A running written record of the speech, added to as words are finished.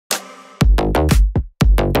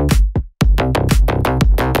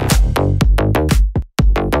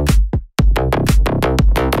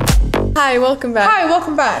Hi, welcome back. Hi,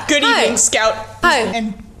 welcome back. Good evening, Scout. Hi.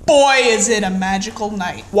 And boy, is it a magical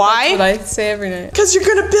night. Why? That's what I say every night. Because you're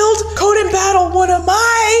gonna build Code and Battle, one of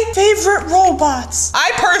my favorite robots.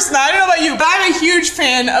 I don't know about you, but I'm a huge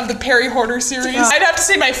fan of the Perry Hoarder series. I'd have to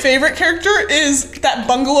say my favorite character is that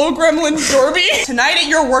Bungalow Gremlin, Dorby. Tonight at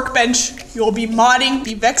your workbench, you'll be modding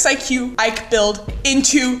the VEX IQ IKE build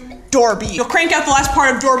into Dorby. You'll crank out the last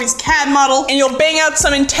part of Dorby's CAD model, and you'll bang out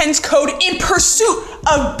some intense code in pursuit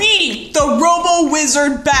of beating the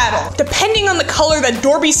Robo-Wizard battle. Depending on the color that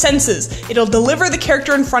Dorby senses, it'll deliver the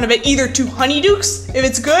character in front of it either to Honeydukes, if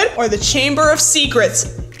it's good, or the Chamber of Secrets,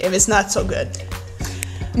 if it's not so good.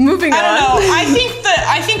 Moving on. I don't know.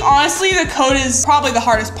 I think honestly the code is probably the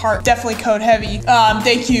hardest part. Definitely code heavy.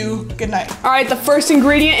 Thank you. Good night. All right, the first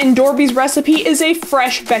ingredient in Dorby's recipe is a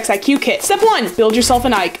fresh VEX IQ kit. Step 1, build yourself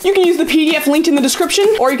an IKE. You can use the PDF linked in the description,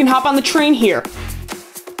 or you can hop on the train here.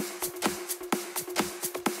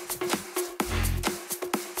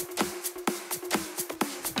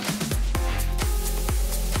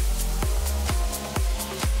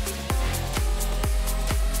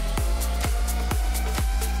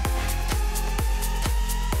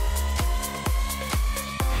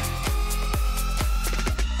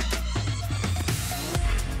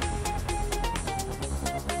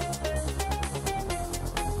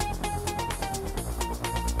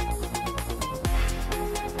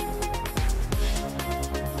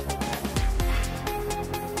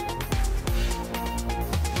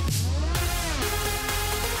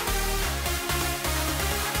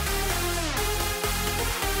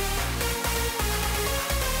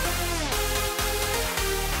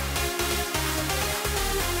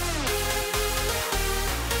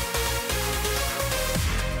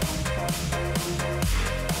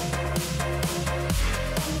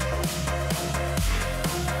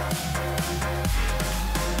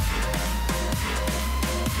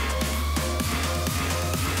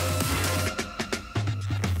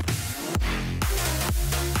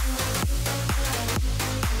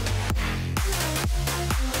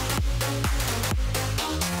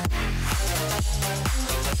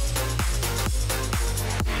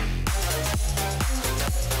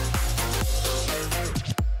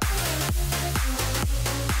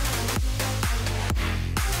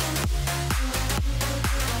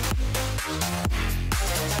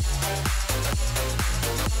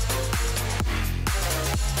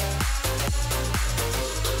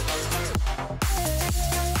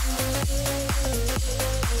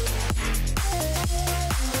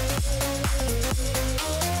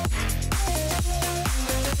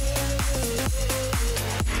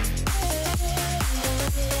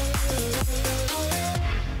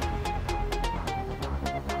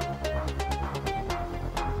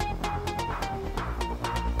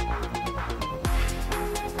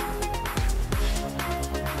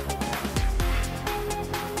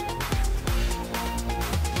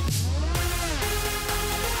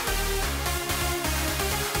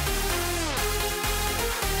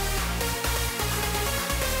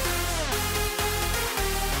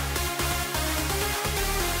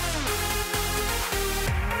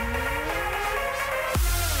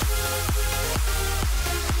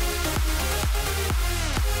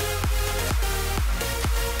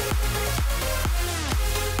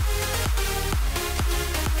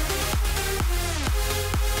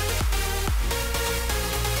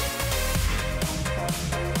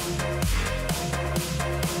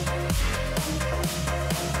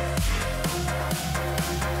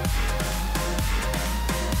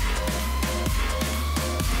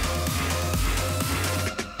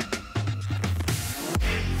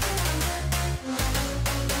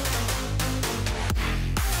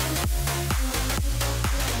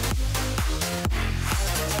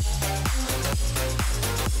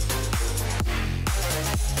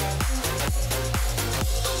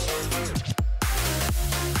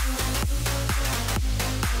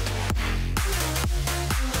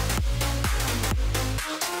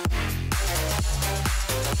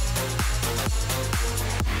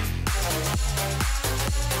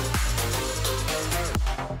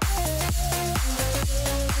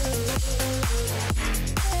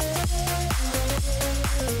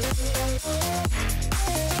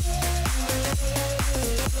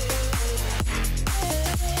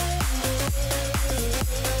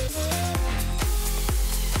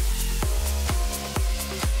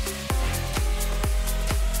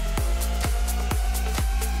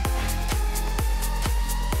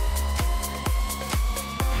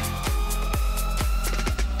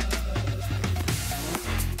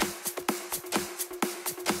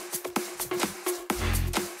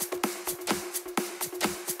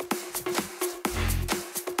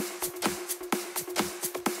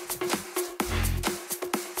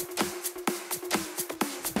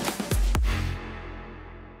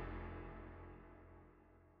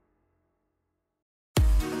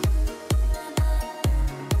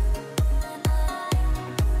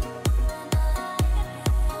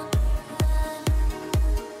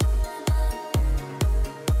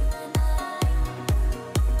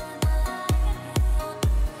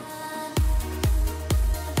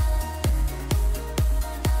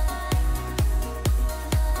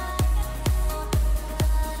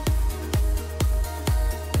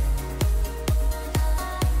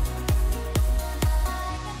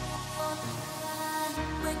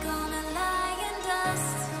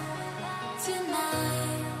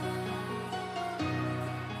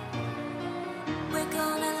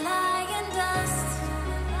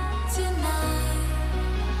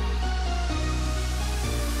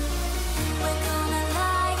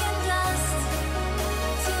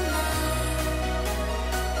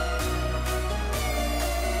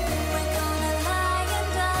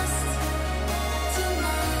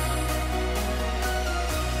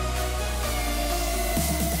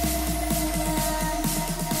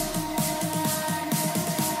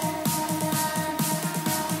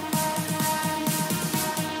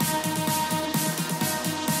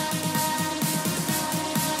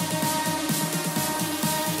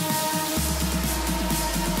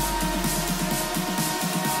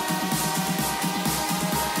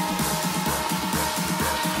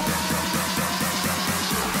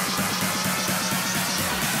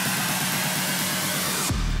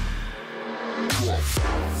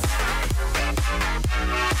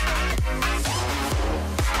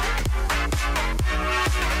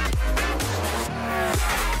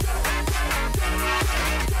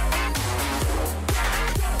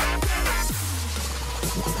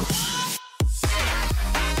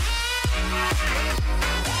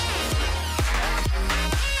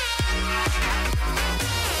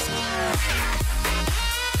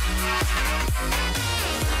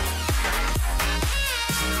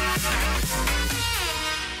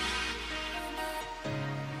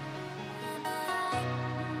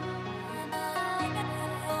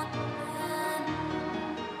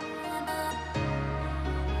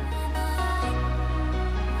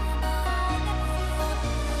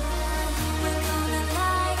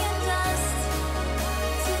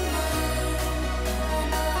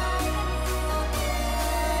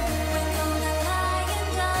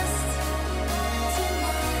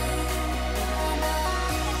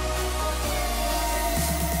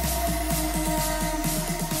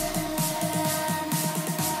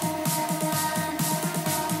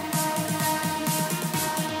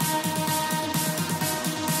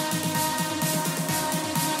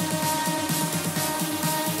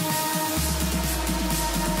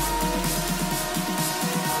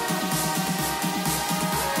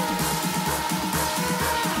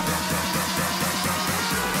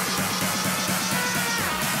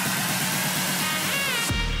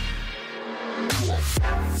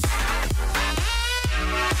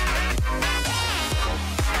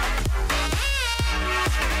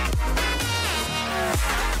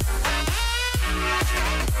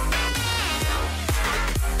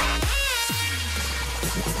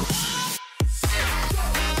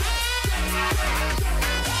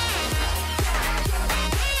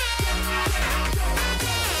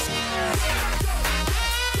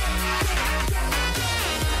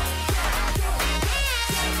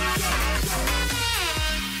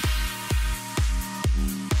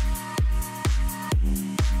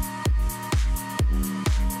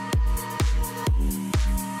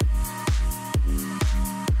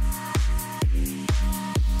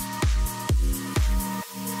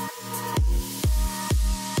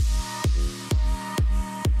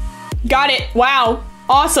 Got it. Wow.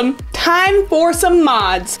 Awesome. Time for some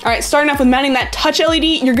mods. All right, starting off with mounting that touch LED,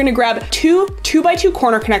 you're gonna grab two 2x2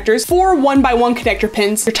 corner connectors, 4 1x1 connector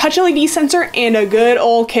pins, your touch LED sensor, and a good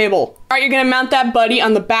old cable. All right, you're gonna mount that buddy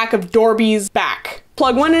on the back of Dorby's back.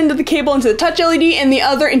 Plug one end of the cable into the touch LED and the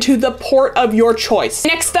other into the port of your choice.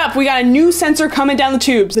 Next up, we got a new sensor coming down the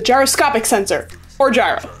tubes, the gyroscopic sensor. Or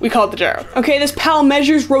gyro. We call it the gyro. Okay, this pal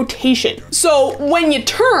measures rotation. So when you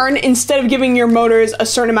turn, instead of giving your motors a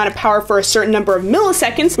certain amount of power for a certain number of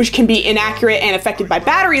milliseconds, which can be inaccurate and affected by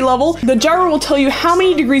battery level, the gyro will tell you how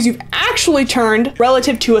many degrees you've actually turned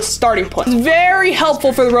relative to a starting point. It's very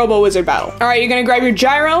helpful for the Robo Wizard battle. All right, you're gonna grab your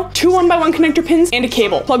gyro, 2 1x1 connector pins, and a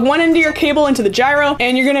cable. Plug one end of your cable into the gyro,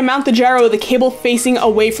 and you're gonna mount the gyro with the cable facing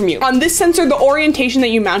away from you. On this sensor, the orientation that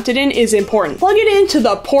you mount it in is important. Plug it into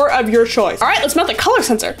the port of your choice. All right, let's mount the color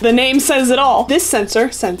sensor. The name says it all. This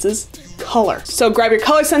sensor senses color. So grab your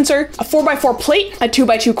color sensor, a 4x4 plate, a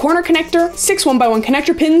 2x2 corner connector, 6 1x1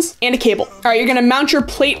 connector pins, and a cable. All right, you're gonna mount your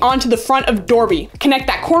plate onto the front of Dorby. Connect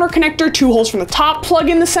that corner connector 2 holes from the top, plug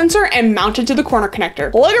in the sensor, and mount it to the corner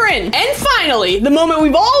connector. Plug her in. And finally, the moment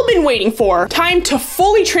we've all been waiting for, time to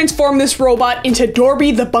fully transform this robot into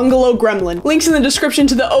Dorby the Bungalow Gremlin. Links in the description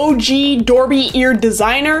to the OG Dorby ear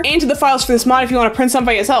designer and to the files for this mod if you want to print some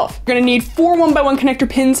by yourself. You're gonna need 4 1x1 connector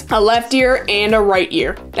pins, a left ear, and a right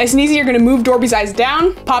ear. Nice and easy, you're gonna move Dorby's eyes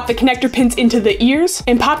down, pop the connector pins into the ears,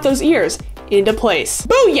 and pop those ears into place.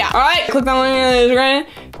 Booyah! All right, click on the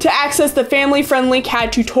link to access the family-friendly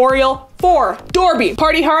CAD tutorial for Dorby.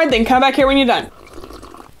 Party hard, then come back here when you're done.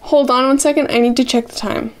 Hold on one second, I need to check the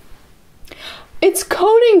time. It's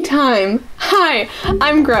coding time! Hi,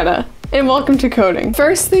 I'm Greta, and welcome to coding.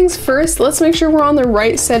 First things first, let's make sure we're on the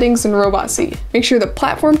right settings in RobotC. Make sure the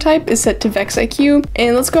platform type is set to VexIQ,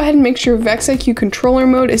 and let's go ahead and make sure VexIQ controller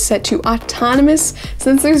mode is set to autonomous,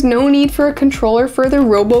 since there's no need for a controller for the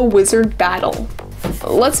Robo Wizard battle.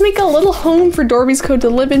 Let's make a little home for Dorby's code to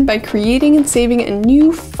live in by creating and saving a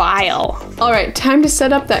new file. All right, time to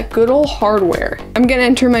set up that good old hardware. I'm gonna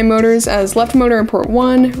enter my motors as left motor in port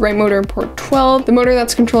 1, right motor in port 12, the motor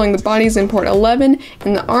that's controlling the body is in port 11,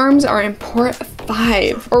 and the arms are in port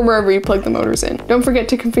 5, or wherever you plug the motors in. Don't forget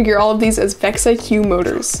to configure all of these as VexIQ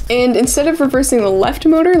motors. And instead of reversing the left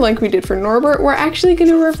motor like we did for Norbert, we're actually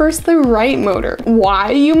going to reverse the right motor.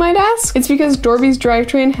 Why, you might ask? It's because Dorby's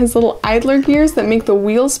drivetrain has little idler gears that make the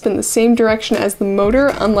wheels spin the same direction as the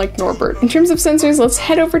motor, unlike Norbert. In terms of sensors, let's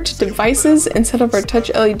head over to devices and set up our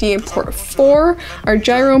touch LED in port 4, our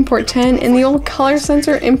gyro in port 10, and the old color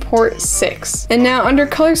sensor in port 6. And now under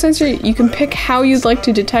color sensor, you can pick how you'd like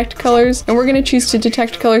to detect colors, and we're going to choose to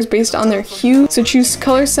detect colors based on their hue, so choose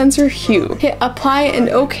color sensor hue. Hit apply and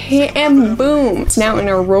okay, and boom! It's now in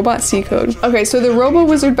our RobotC code. Okay, so the Robo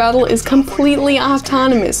Wizard battle is completely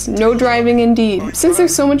autonomous, no driving indeed. Since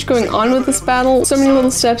there's so much going on with this battle, so many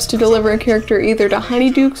little steps to deliver a character either to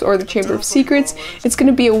Honeydukes or the Chamber of Secrets, it's going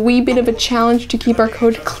to be a wee bit of a challenge to keep our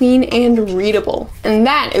code clean and readable. And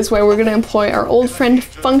that is why we're going to employ our old friend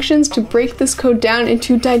functions to break this code down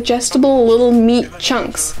into digestible little meat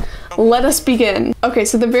chunks. Let us begin. Okay,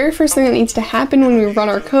 so the very first thing that needs to happen when we run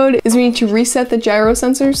our code is we need to reset the gyro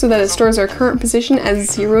sensor so that it stores our current position as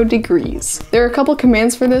 0 degrees. There are a couple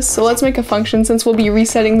commands for this, so let's make a function since we'll be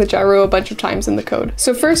resetting the gyro a bunch of times in the code.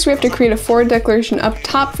 So first we have to create a forward declaration up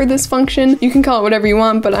top for this function. You can call it whatever you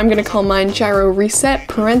want, but I'm going to call mine gyro reset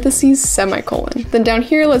parentheses semicolon. Then down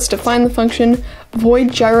here, let's define the function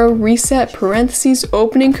void gyro reset parentheses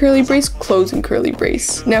opening curly brace closing curly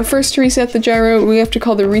brace. Now first, to reset the gyro, we have to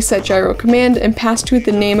call the reset gyro command and pass to it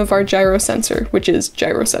the name of our gyro sensor, which is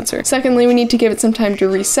gyro sensor. Secondly, we need to give it some time to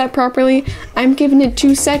reset properly. I'm giving it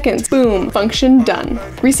 2 seconds. Boom, function done.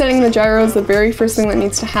 Resetting the gyro is the very first thing that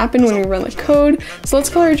needs to happen when we run the code, so let's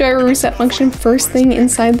call our gyro reset function first thing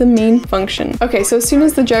inside the main function. Okay, so as soon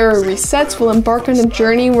as the gyro resets, we'll embark on a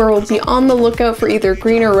journey where we'll be on the lookout for either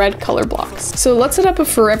green or red color blocks. So let's set up a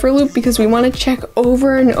forever loop because we want to check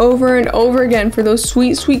over and over and over again for those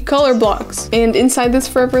sweet, sweet color blocks. And inside this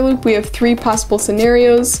forever loop, we have 3 possible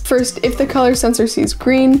scenarios. First, if the color sensor sees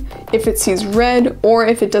green, if it sees red, or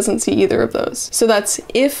if it doesn't see either of those. So that's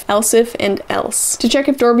if, else if, and else. To check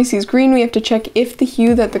if Dorby sees green, we have to check if the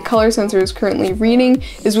hue that the color sensor is currently reading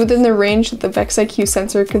is within the range that the VexIQ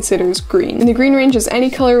sensor considers green. And the green range is any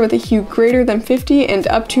color with a hue greater than 50 and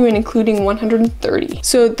up to and including 130.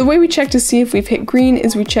 So the way we check to see if we've hit green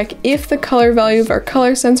is we check if the color value of our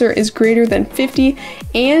color sensor is greater than 50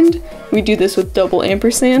 and we do this with double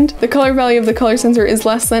ampersand. The color value of the color sensor is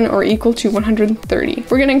less than or equal to 130.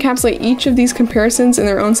 We're going to encapsulate each of these comparisons in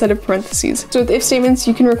their own set of parentheses. So with if statements,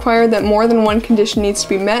 you can require that more than one condition needs to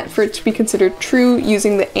be met for it to be considered true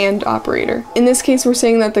using the AND operator. In this case, we're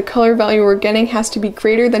saying that the color value we're getting has to be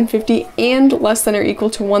greater than 50 and less than or equal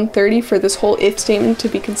to 130 for this whole if statement to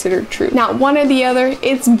be considered true. Not one or the other,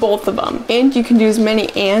 it's both of them. And you can do as many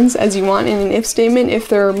ands as you want in an if statement if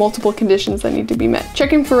there are multiple conditions that need to be met.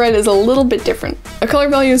 Checking for red is a little bit different. A color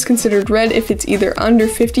value is considered red if it's either under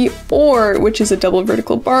 50 or, which is a double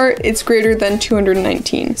vertical bar, it's greater than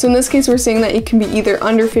 219. So in this case, we're saying that it can be either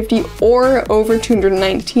under 50 or over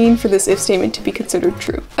 219 for this if statement to be considered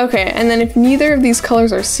true. Okay, and then if neither of these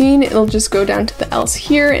colors are seen, it'll just go down to the else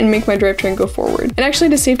here and make my drivetrain go forward. And actually,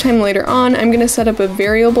 to save time later on, I'm going to set up a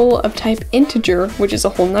variable of type integer, which is a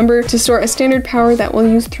whole number, to store a standard power that we'll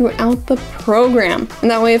use throughout the program. And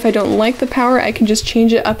that way, if I don't like the power, I can just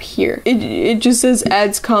change it up here. It just says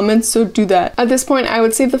adds comments, so do that. At this point, I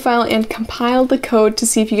would save the file and compile the code to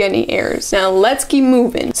see if you get any errors. Now let's keep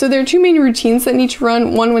moving. So there are 2 main routines that need to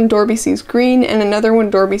run, one when Dorby sees green and another when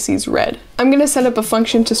Dorby sees red. I'm going to set up a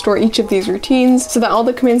function to store each of these routines so that all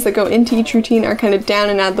the commands that go into each routine are kind of down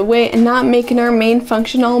and out of the way and not making our main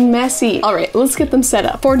function all messy. Alright, let's get them set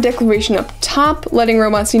up. For declaration up top, letting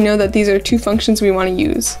RobotC know that these are 2 functions we want to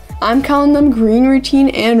use. I'm calling them green routine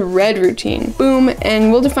and red routine. Boom,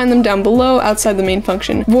 and we'll define them down below outside the main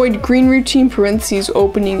function. Void green routine parentheses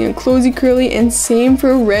opening and closing curly, and same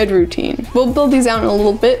for red routine. We'll build these out in a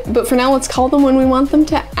little bit, but for now let's call them when we want them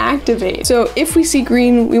to activate. So if we see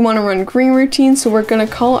green, we want to run green routine, so we're going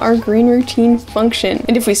to call our green routine function.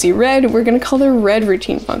 And if we see red, we're going to call the red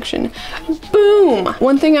routine function. Boom!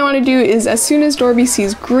 One thing I want to do is as soon as Dorby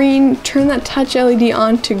sees green, turn that touch LED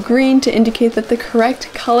on to green to indicate that the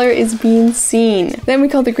correct color is being seen. Then we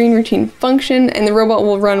call the green routine function and the robot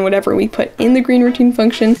will run whatever we put in the green routine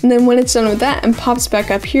function. And then when it's done with that and pops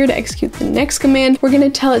back up here to execute the next command, we're going to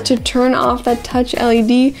tell it to turn off that touch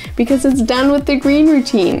LED because it's done with the green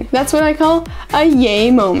routine. That's what I call a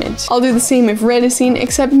yay moment. I'll do the same if red is seen,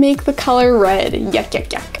 except make the color red. Yuck, yuck,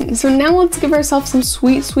 yuck. So now let's give ourselves some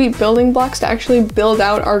sweet, sweet building blocks to actually build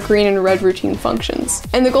out our green and red routine functions.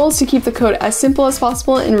 And the goal is to keep the code as simple as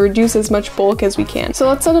possible and reduce as much bulk as we can. So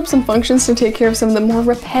let's set up up some functions to take care of some of the more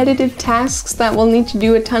repetitive tasks that we'll need to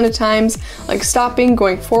do a ton of times, like stopping,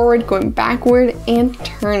 going forward, going backward, and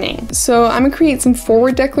turning. So I'm gonna create some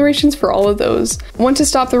forward declarations for all of those. One to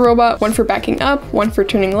stop the robot, one for backing up, one for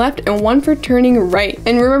turning left, and one for turning right.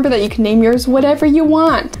 And remember that you can name yours whatever you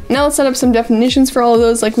want. Now let's set up some definitions for all of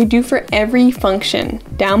those like we do for every function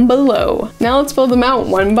down below. Now let's build them out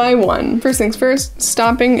one by one. First things first,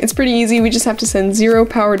 stopping. It's pretty easy. We just have to send 0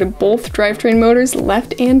 power to both drivetrain motors,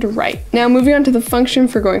 left and right. Now moving on to the function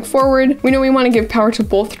for going forward, we know we want to give power to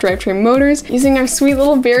both drivetrain motors using our sweet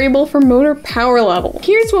little variable for motor power level.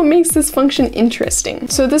 Here's what makes this function interesting.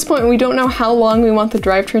 So at this point, we don't know how long we want the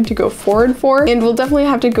drivetrain to go forward for, and we'll definitely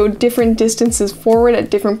have to go different distances forward at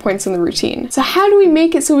different points in the routine. So how do we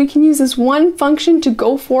make it so we can use this one function to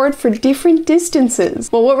go forward for different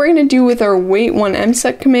distances? Well, what we're going to do with our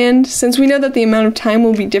wait1mset command, since we know that the amount of time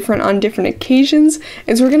will be different on different occasions,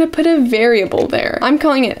 is we're going to put a variable there. I'm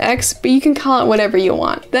calling it x, but you can call it whatever you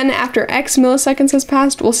want. Then after x milliseconds has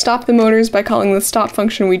passed, we'll stop the motors by calling the stop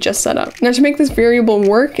function we just set up. Now to make this variable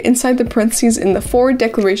work, inside the parentheses in the forward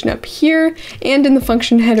declaration up here and in the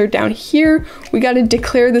function header down here, we got to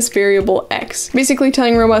declare this variable x. Basically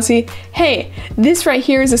telling RobotC, hey, this right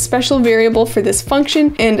here is a special variable for this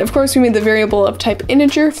function, and of course we made the variable of type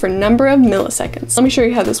integer for number of milliseconds. Let me show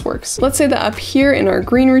you how this works. Let's say that up here in our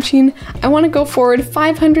green routine, I want to go forward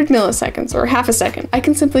 500 milliseconds or half a second. I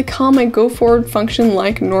can simply call my go forward function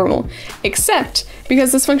like normal, except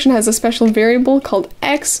because this function has a special variable called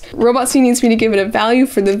x, RobotC needs me to give it a value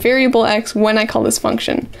for the variable x when I call this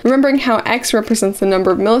function. Remembering how x represents the number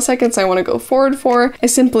of milliseconds I want to go forward for, I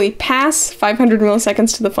simply pass 500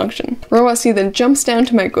 milliseconds to the function. RobotC then jumps down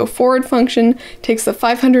to my go forward function, takes the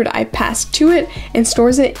 500 I passed to it, and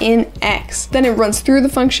stores it in x. Then it runs through the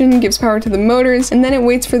function, gives power to the motors, and then it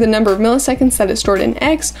waits for the number of milliseconds that is stored in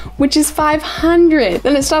x, which is 500.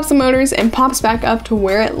 Then it stops the motors and pops back up to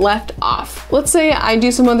where it left off. Let's say I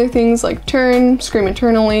do some other things like turn, scream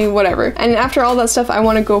internally, whatever. And after all that stuff, I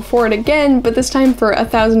want to go forward again, but this time for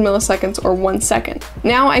 1000 milliseconds or 1 second.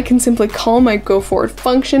 Now I can simply call my go forward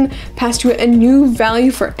function, pass to it a new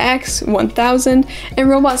value for x, 1000, and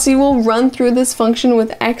RobotC will run through this function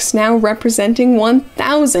with x now representing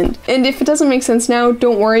 1000. And if it doesn't make sense now,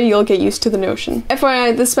 don't worry, you'll get used to the notion.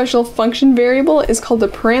 FYI, this special function variable is called a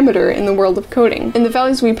parameter in the world of coding, and the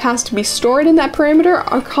values we pass to be stored in that parameter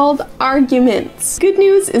are called arguments. Good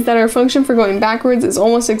news is that our function for going backwards is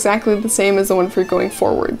almost exactly the same as the one for going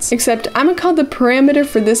forwards, except I'm gonna call the parameter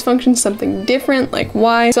for this function something different, like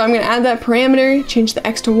y. So I'm gonna add that parameter, change the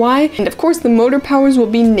x to y, and of course the motor powers will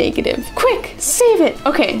be negative. Quick, save it!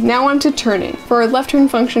 Okay, now on to turning. For our left turn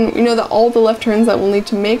function, we know that all the left turns that we'll need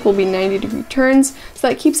to make will be 90-degree turns, so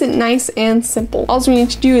that keeps it nice and simple. All we need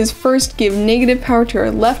to do is first give negative power to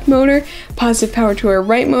our left motor, positive power to our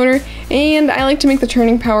right motor, and I like to make the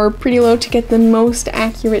turning power pretty low to get the most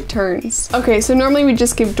accurate turns. Okay, so normally we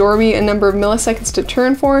just give Dorby a number of milliseconds to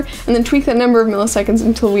turn for, and then tweak that number of milliseconds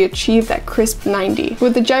until we achieve that crisp 90.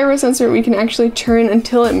 With the gyro sensor, we can actually turn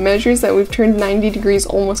until it measures that we've turned 90 degrees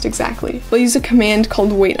almost exactly. We'll use a command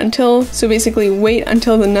called wait until, so basically wait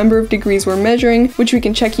until the number of degrees we're measuring, which we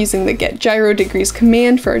can check using the get gyro degrees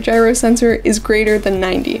command for our gyro sensor, is greater than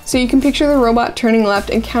 90. So you can picture the robot turning left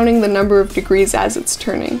and counting the number of degrees as it's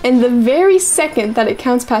turning. And the very second that it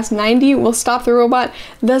counts past 90, we'll stop the robot,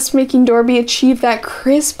 thus making Dorby achieve that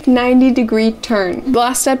crisp 90-degree turn. The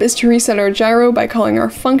last step is to reset our gyro by calling our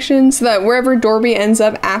function so that wherever Dorby ends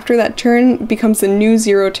up after that turn becomes the new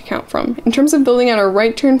 0 to count from. In terms of building out our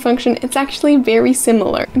right turn function, it's actually very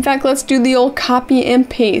similar. In fact, let's do the old copy and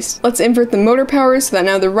paste. Let's invert the motor powers so that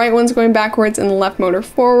now the right one's going backwards and the left motor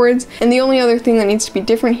forwards, and the only other thing that needs to be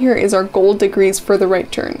different here is our goal degrees for the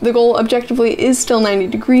right turn. The goal objectively is still 90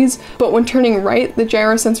 degrees, but when turning right, the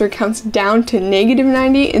gyro sensor counts down to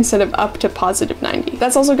 -90 instead of up to +90.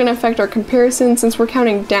 That's also going to affect our comparison. Since we're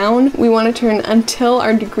counting down, we want to turn until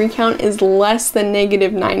our degree count is less than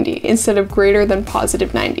 -90 instead of greater than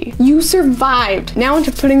 +90. You survived! Now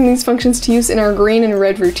onto putting these functions to use in our green and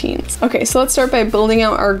red routines. Okay, so let's start by building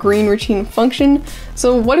out our green routine function.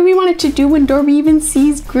 So what do we want it to do when Dorby even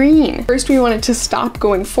sees green? First, we want it to stop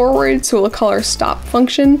going forward, so we'll call our stop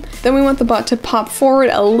function. Then we want the bot to pop forward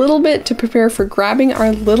a little bit to prepare for grabbing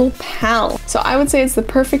our little pal. So I would say it's the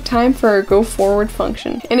perfect time for our go forward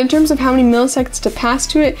function. And in terms of how many milliseconds to pass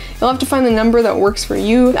to it, you'll have to find the number that works for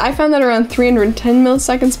you. I found that around 310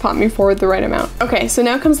 milliseconds popped me forward the right amount. Okay, so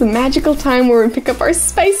now comes the magical time where we pick up our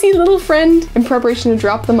spicy little friend in preparation to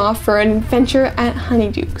drop them off for an adventure at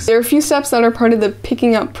Honeydukes. There are a few steps that are part of the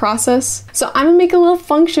picking up process. So I'm gonna make a little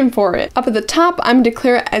function for it. Up at the top, I'm gonna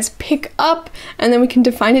declare it as pick up, and then we can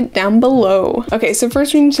define it down below. Okay, so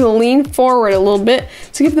first we need to lean forward a little bit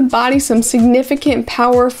to give the body some significant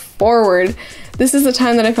power forward. This is the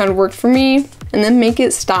time that I found worked for me, and then make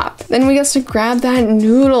it stop. Then we got to grab that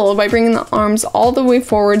noodle by bringing the arms all the way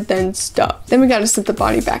forward, then stop. Then we got to set the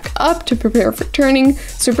body back up to prepare for turning,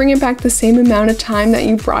 so bring it back the same amount of time that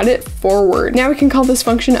you brought it forward. Now we can call this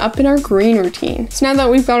function up in our green routine. So now that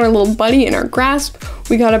we've got our little buddy in our grasp,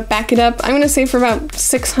 we gotta back it up, I'm gonna say for about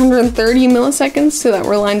 630 milliseconds so that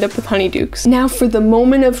we're lined up with honeydukes. Now for the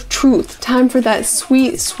moment of truth, time for that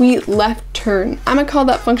sweet, sweet left turn. I'm gonna call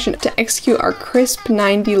that function to execute our crisp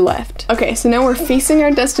 90 left. Okay, so now we're facing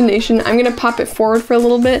our destination. I'm gonna pop it forward for a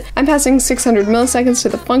little bit. I'm passing 600 milliseconds to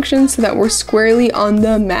the function so that we're squarely on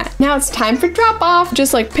the mat. Now it's time for drop off.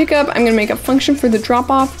 Just like pickup, I'm gonna make a function for the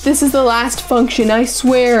drop off. This is the last function, I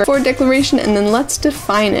swear. For declaration, and then let's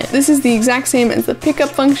define it. This is the exact same as the pickup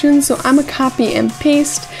function, so I'm a copy and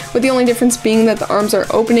paste, with the only difference being that the arms are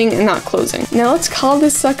opening and not closing. Now let's call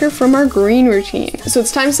this sucker from our green routine. So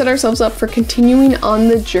it's time to set ourselves up for continuing on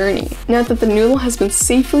the journey. Now that the noodle has been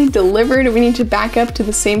safely delivered, we need to back up to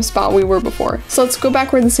the same spot we were before. So let's go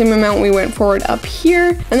backward the same amount we went forward up here,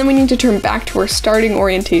 and then we need to turn back to our starting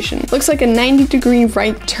orientation. Looks like a 90-degree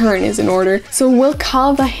right turn is in order, so we'll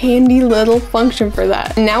call the handy little function for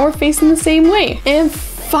that. And now we're facing the same way. And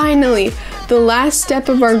finally, the last step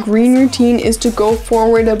of our green routine is to go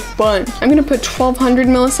forward a bunch. I'm gonna put 1200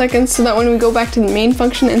 milliseconds so that when we go back to the main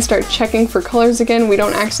function and start checking for colors again, we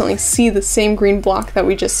don't accidentally see the same green block that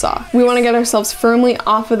we just saw. We wanna get ourselves firmly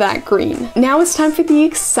off of that green. Now it's time for the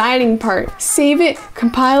exciting part. Save it,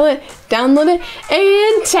 compile it, download it,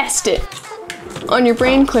 and test it. On your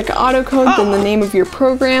brain, click autocode, then the name of your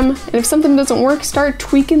program, and if something doesn't work, start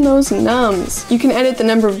tweaking those nums. You can edit the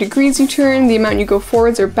number of degrees you turn, the amount you go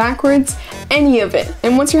forwards or backwards, any of it.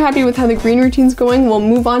 And once you're happy with how the green routine's going, we'll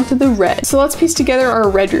move on to the red. So let's piece together our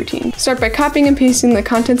red routine. Start by copying and pasting the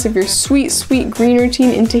contents of your sweet, sweet green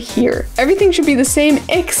routine into here. Everything should be the same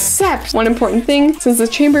except one important thing. Since the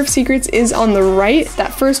Chamber of Secrets is on the right,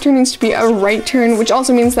 that first turn needs to be a right turn, which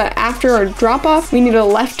also means that after our drop off, we need a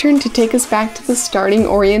left turn to take us back to the starting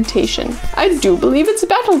orientation. I do believe it's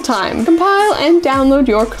battle time. Compile and download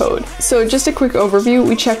your code. So just a quick overview,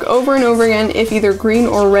 we check over and over again if either green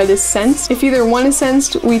or red is sensed. If either one is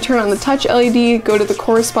sensed, we turn on the touch LED, go to the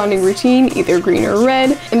corresponding routine, either green or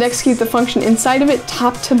red, and execute the function inside of it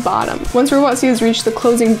top to bottom. Once RobotC has reached the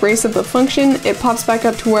closing brace of the function, it pops back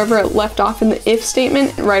up to wherever it left off in the if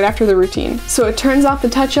statement right after the routine. So it turns off the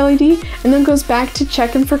touch LED and then goes back to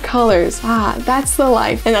checking for colors. Ah, that's the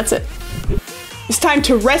life. And that's it. It's time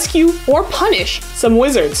to rescue or punish some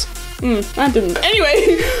wizards. That didn't.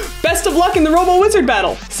 Anyway, best of luck in the Robo Wizard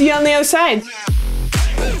battle. See you on the other side.